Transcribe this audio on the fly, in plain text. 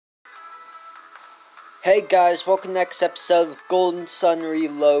Hey guys, welcome to the next episode of Golden Sun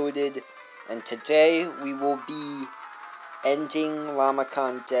Reloaded, and today we will be ending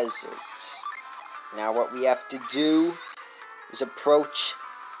Lamakan Desert. Now what we have to do is approach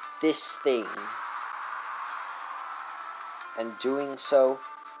this thing, and doing so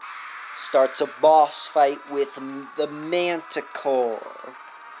starts a boss fight with the Manticore.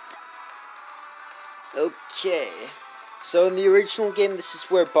 Okay. So in the original game, this is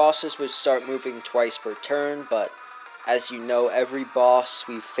where bosses would start moving twice per turn, but as you know, every boss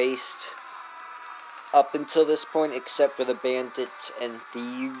we've faced up until this point, except for the bandits and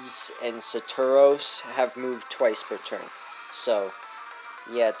thieves and Saturos, have moved twice per turn. So,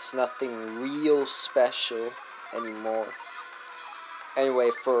 yeah, it's nothing real special anymore.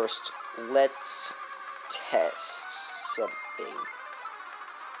 Anyway, first, let's test something.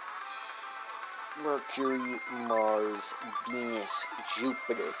 Mercury, Mars, Venus,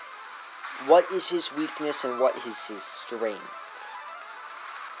 Jupiter. What is his weakness and what is his strength?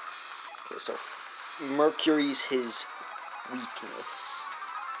 Okay, so Mercury's his weakness.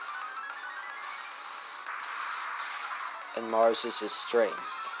 And Mars is his strength.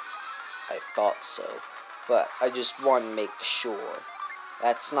 I thought so. But I just want to make sure.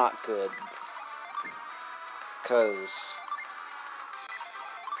 That's not good. Because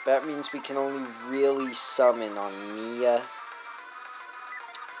that means we can only really summon on Mia.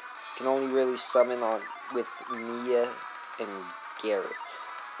 Can only really summon with Mia and Garrett.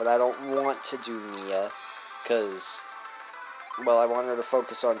 But I don't want to do Mia, because, well, I want her to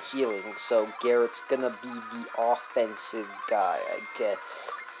focus on healing, so Garrett's gonna be the offensive guy, I guess.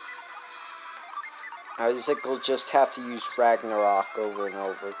 Isaac will just have to use Ragnarok over and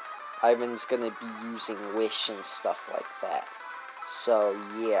over. Ivan's gonna be using Wish and stuff like that. So,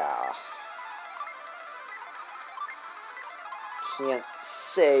 yeah. Can't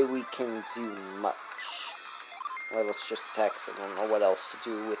say we can do much. Well, let's just text him. I don't know what else to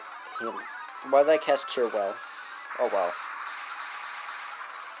do with him. Why did I cast Cure Well? Oh well.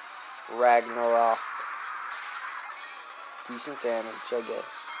 Ragnarok. Decent damage, I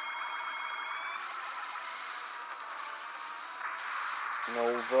guess.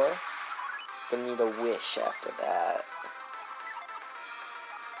 Nova. Gonna need a Wish after that.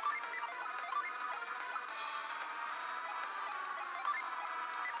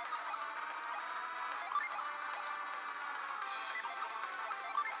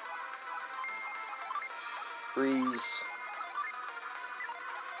 Breeze.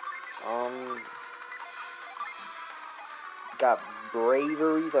 Got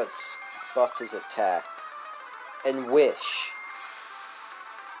Bravery, that's buff his attack. And Wish.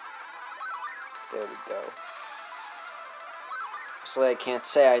 There we go. So I can't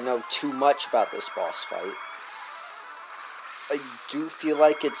say I know too much about this boss fight. I do feel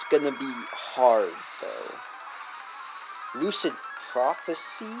like it's gonna be hard, though. Lucid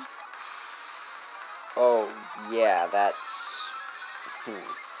Prophecy? Oh, yeah, that's...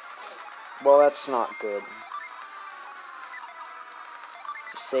 Well, that's not good.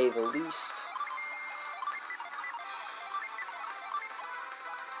 To say the least.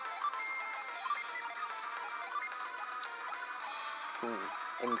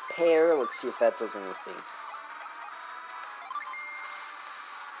 Impair, let's see if that does anything.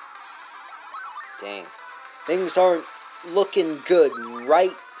 Dang. Things aren't looking good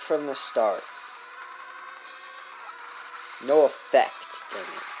right from the start. No effect, dang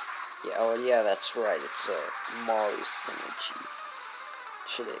it. Yeah, oh yeah, that's right, it's a Mars synergy.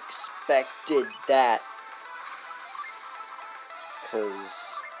 Should have expected that.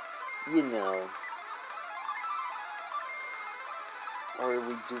 Cause, you know. Or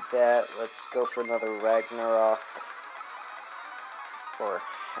we do that, let's go for another Ragnarok.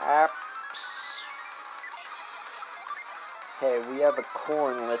 Perhaps. Hey, we have a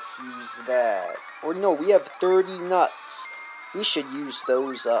corn, let's use that. Or no, we have 30 nuts. We should use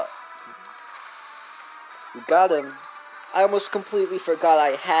those up. We got them. I almost completely forgot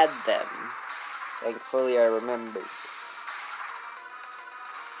I had them. Thankfully I remembered.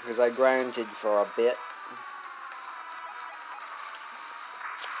 Because I grinded for a bit.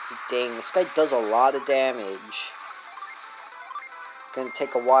 Dang, this guy does a lot of damage. Gonna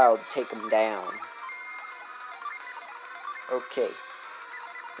take a while to take him down. Okay.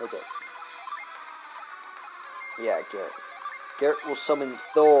 Okay. Yeah, Garrett. Garrett will summon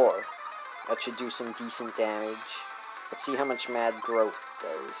Thor. That should do some decent damage. Let's see how much Mad Growth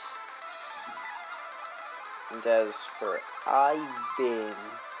does. And as for Ivan,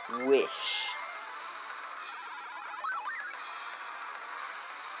 Wish.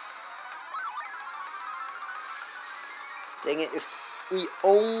 Dang it, if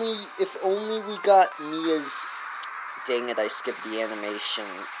if only we got Mia's... Dang it, I skipped the animation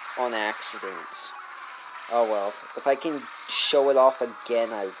on accident. Oh well, if I can show it off again,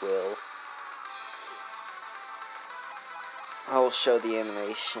 I will. I'll show the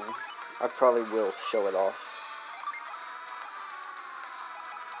animation. I probably will show it off.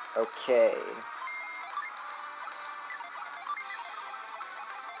 Okay.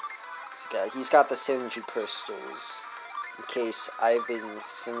 He's got the synergy crystals, in case Ivan's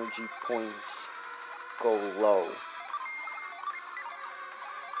synergy points go low.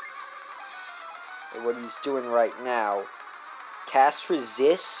 And what he's doing right now, cast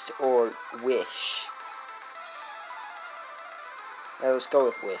resist or wish? Yeah, let's go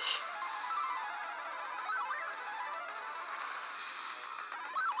with wish.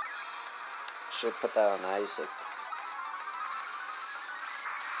 Should put that on Isaac.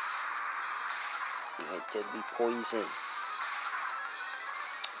 It did be poison.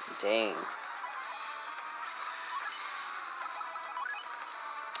 Dang.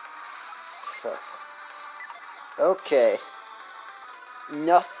 Okay.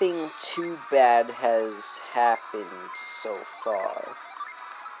 Nothing too bad has happened so far.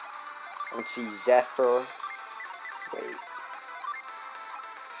 Let's see, Zephyr. Wait.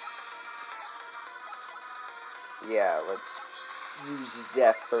 Yeah, let's use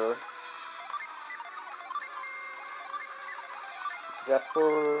Zephyr.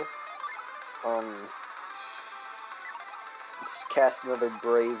 Zephyr, let's cast another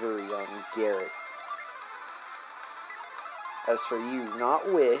Bravery on Garrett. As for you,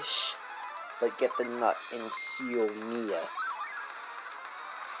 not wish, but get the nut and heal Mia.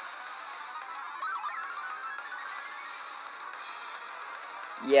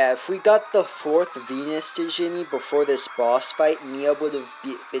 Yeah, if we got the 4th Venus Digini before this boss fight, Mia would have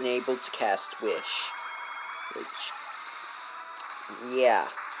been able to cast Wish. Which, yeah.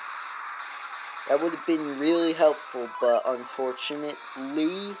 That would have been really helpful, but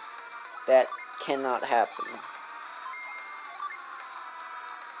unfortunately, that cannot happen.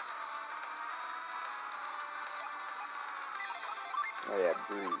 Oh yeah,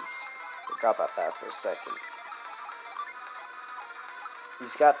 Breeze. Forgot about that for a second.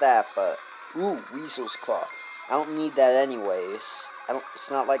 He's got that, but... Ooh, Weasel's Claw. I don't need that anyways.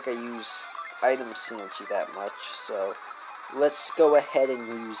 It's not like I use item synergy that much, so... Let's go ahead and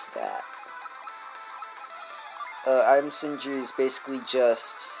use that. Item synergy is basically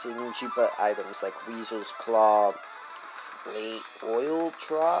just synergy, but items like Weasel's Claw, Oil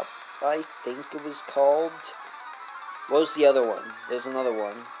Drop, I think it was called. What was the other one? There's another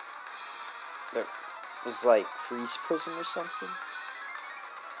one. It was like Freeze Prism or something.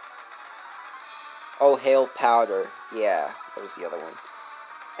 Oh, Hail Powder. Yeah, that was the other one.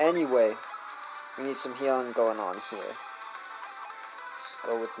 Anyway, we need some healing going on here. Let's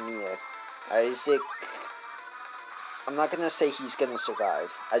go with Mia. Isaac, I'm not gonna say he's gonna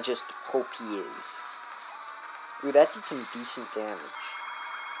survive. I just hope he is. Ooh, that did some decent damage.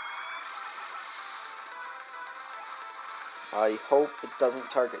 I hope it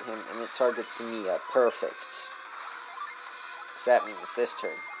doesn't target him, and it targets Mia. Perfect. So that means this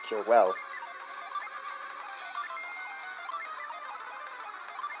turn, Cure Well.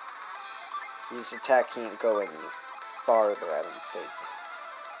 His attack can't go any farther, I don't think.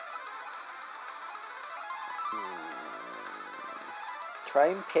 Try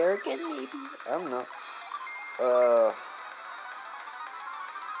and pair again, maybe? I don't know.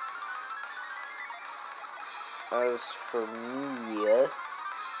 As for me,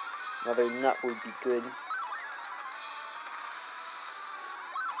 another nut would be good.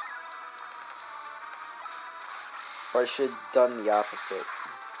 Or I should have done the opposite.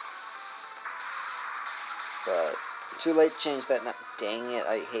 But, too late to change that nut. Dang it,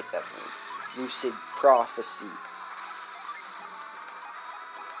 I hate that move. Lucid Prophecy.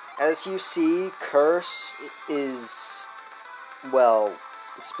 As you see, Curse is, well,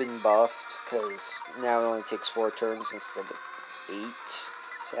 it's been buffed, because now it only takes 4 turns instead of 8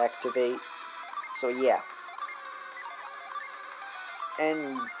 to activate. So yeah.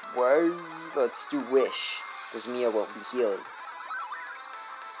 Anyway, let's do Wish, because Mia won't be healing.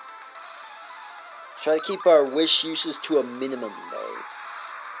 Try to keep our Wish uses to a minimum, though.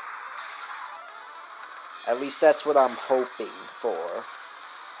 At least that's what I'm hoping for.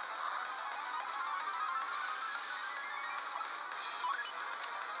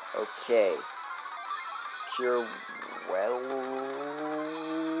 Okay. Cure Well.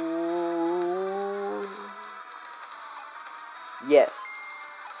 Yes.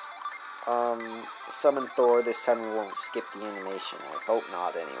 Summon Thor. This time we won't skip the animation. I hope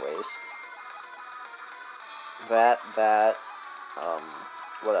not, anyways. That. Um,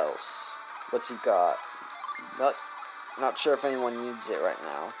 what else? What's he got? Not sure if anyone needs it right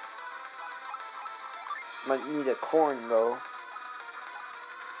now. Might need a corn though.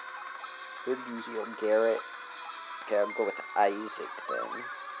 Could be heal Garrett. Okay, I'll go with Isaac then.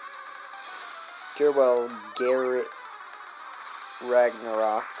 Farewell, Garrett,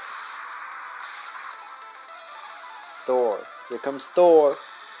 Ragnarok, Thor. Here comes Thor.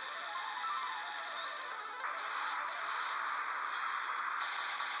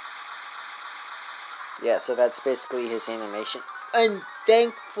 Yeah, so that's basically his animation. And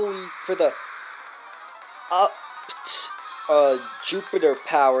thankfully for the Jupiter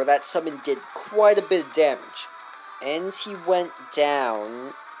power, that summon did quite a bit of damage. And he went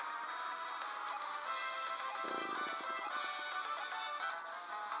down.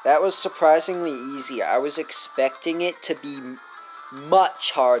 That was surprisingly easy. I was expecting it to be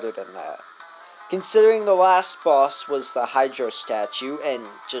much harder than that. Considering the last boss was the Hydro statue, and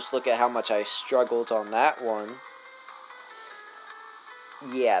just look at how much I struggled on that one.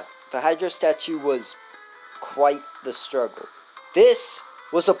 Yeah, the Hydro statue was quite the struggle. This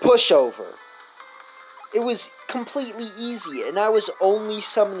was a pushover. It was completely easy, and I was only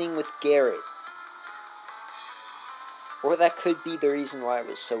summoning with Garrett. Or that could be the reason why it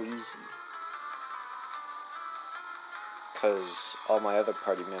was so easy. Because all my other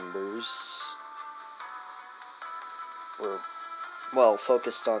party members were, well,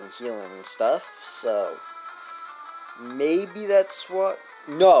 focused on healing and stuff, so maybe that's what...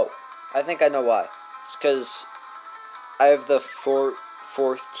 No! I think I know why. It's because I have the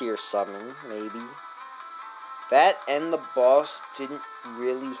fourth tier summon, maybe. That and the boss didn't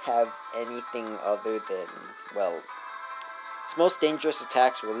really have anything other than, well, its most dangerous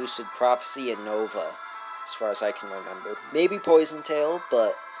attacks were Lucid Prophecy and Nova, as far as I can remember. Maybe Poison Tail,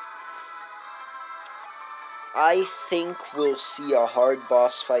 but I think we'll see a hard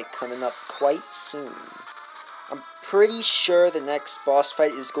boss fight coming up quite soon. I'm pretty sure the next boss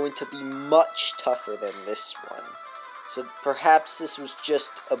fight is going to be much tougher than this one. So perhaps this was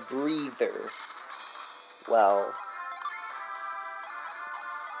just a breather. Well,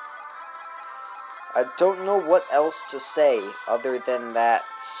 I don't know what else to say other than that,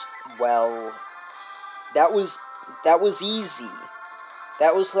 well, that was easy.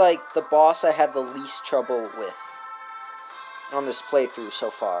 That was like the boss I had the least trouble with on this playthrough so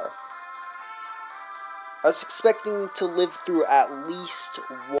far. I was expecting to live through at least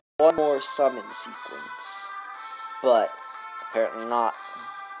one more summon sequence, but apparently not.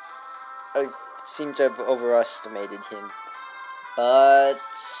 I seem to have overestimated him. But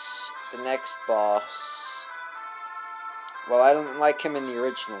the next boss, well, I don't like him in the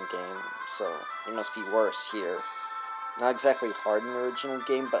original game, so he must be worse here. Not exactly hard in the original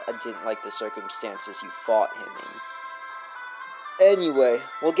game, but I didn't like the circumstances you fought him in. Anyway,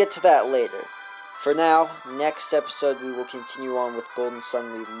 we'll get to that later. For now, next episode we will continue on with Golden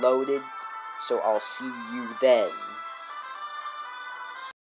Sun Reloaded, so I'll see you then.